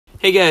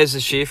Hey guys,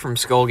 it's Chief from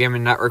Skull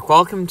Gaming Network.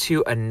 Welcome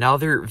to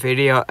another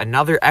video,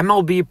 another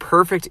MLB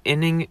Perfect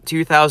Inning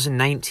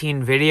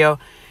 2019 video.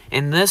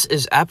 And this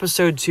is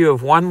episode 2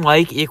 of 1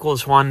 like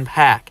equals 1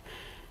 pack.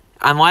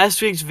 On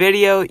last week's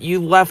video,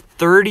 you left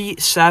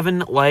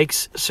 37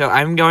 likes, so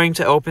I'm going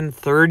to open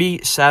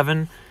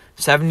 37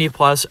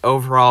 70+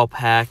 overall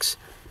packs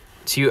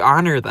to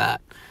honor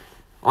that.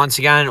 Once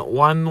again,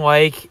 1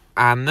 like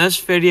on this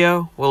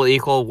video will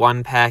equal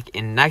 1 pack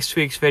in next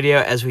week's video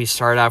as we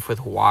start off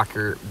with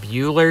Walker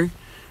Buehler.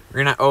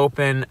 We're going to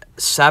open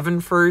 7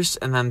 first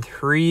and then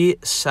 3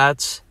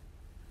 sets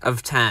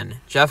of 10.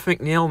 Jeff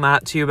McNeil,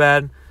 not too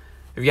bad.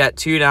 We've got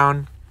 2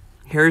 down.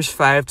 Here's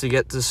 5 to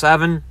get to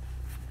 7.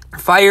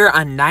 Fire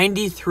on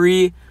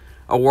 93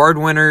 award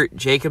winner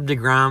Jacob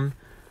deGrom.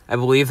 I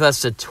believe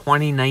that's the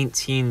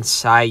 2019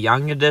 Cy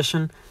Young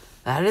edition.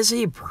 That is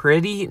a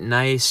pretty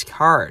nice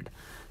card.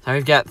 Now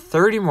we've got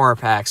 30 more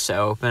packs to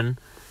open,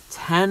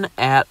 10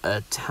 at a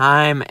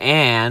time,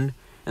 and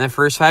in the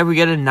first 5 we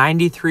get a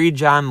 93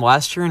 John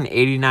Lester and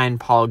 89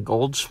 Paul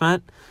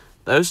Goldschmidt.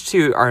 Those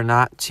 2 are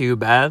not too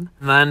bad.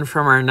 And then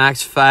from our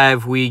next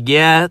 5 we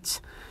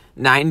get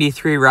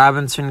 93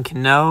 Robinson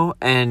Cano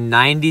and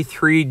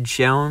 93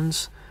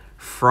 Jones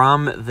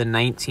from the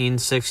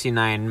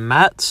 1969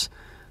 Mets.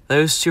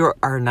 Those 2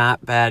 are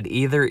not bad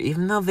either,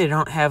 even though they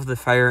don't have the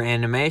fire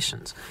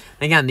animations.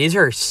 Again, these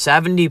are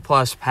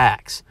 70+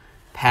 packs,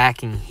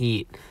 packing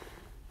heat.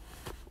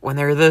 When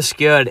they're this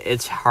good,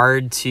 it's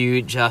hard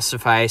to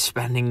justify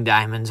spending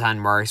diamonds on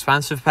more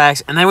expensive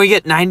packs. And then we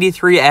get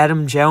 93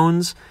 Adam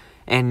Jones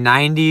and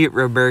 90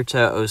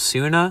 Roberto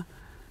Osuna.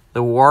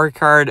 The war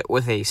card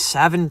with a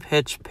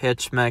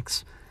 7-pitch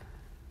mix.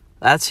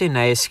 That's a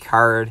nice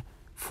card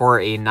for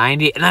a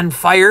 90. And then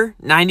fire,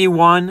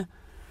 91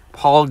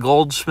 Paul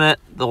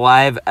Goldschmidt, the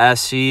live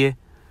SE.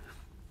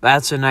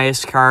 That's a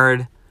nice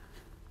card.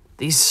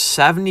 These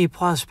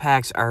 70+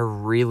 packs are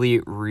really,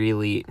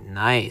 really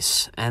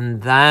nice.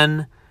 And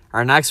then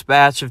our next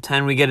batch of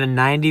 10, we get a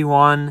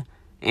 91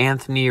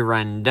 Anthony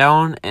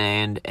Rendon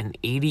and an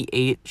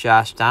 88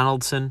 Josh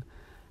Donaldson,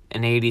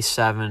 an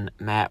 87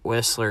 Matt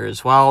Whistler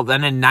as well.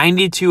 Then a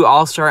 92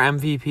 All-Star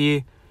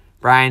MVP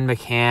Brian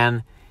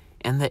McCann,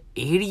 and the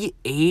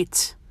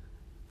 88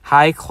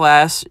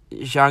 high-class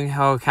Jung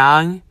Ho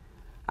Kang,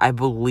 I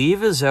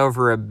believe is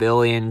over 1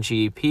 billion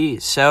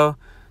GP. So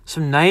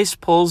some nice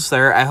pulls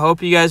there. I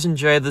hope you guys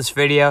enjoyed this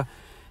video.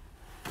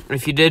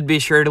 If you did, be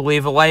sure to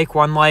leave a like.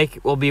 1 like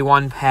will be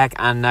 1 pack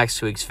on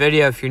next week's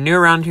video. If you're new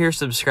around here,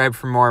 subscribe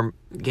for more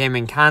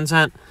gaming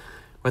content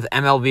with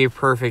MLB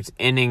Perfect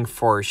Inning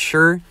for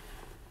sure.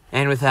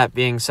 And with that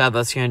being said,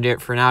 that's going to do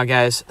it for now,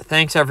 guys.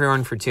 Thanks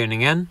everyone for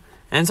tuning in.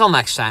 And until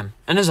next time,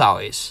 and as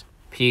always,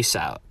 peace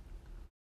out.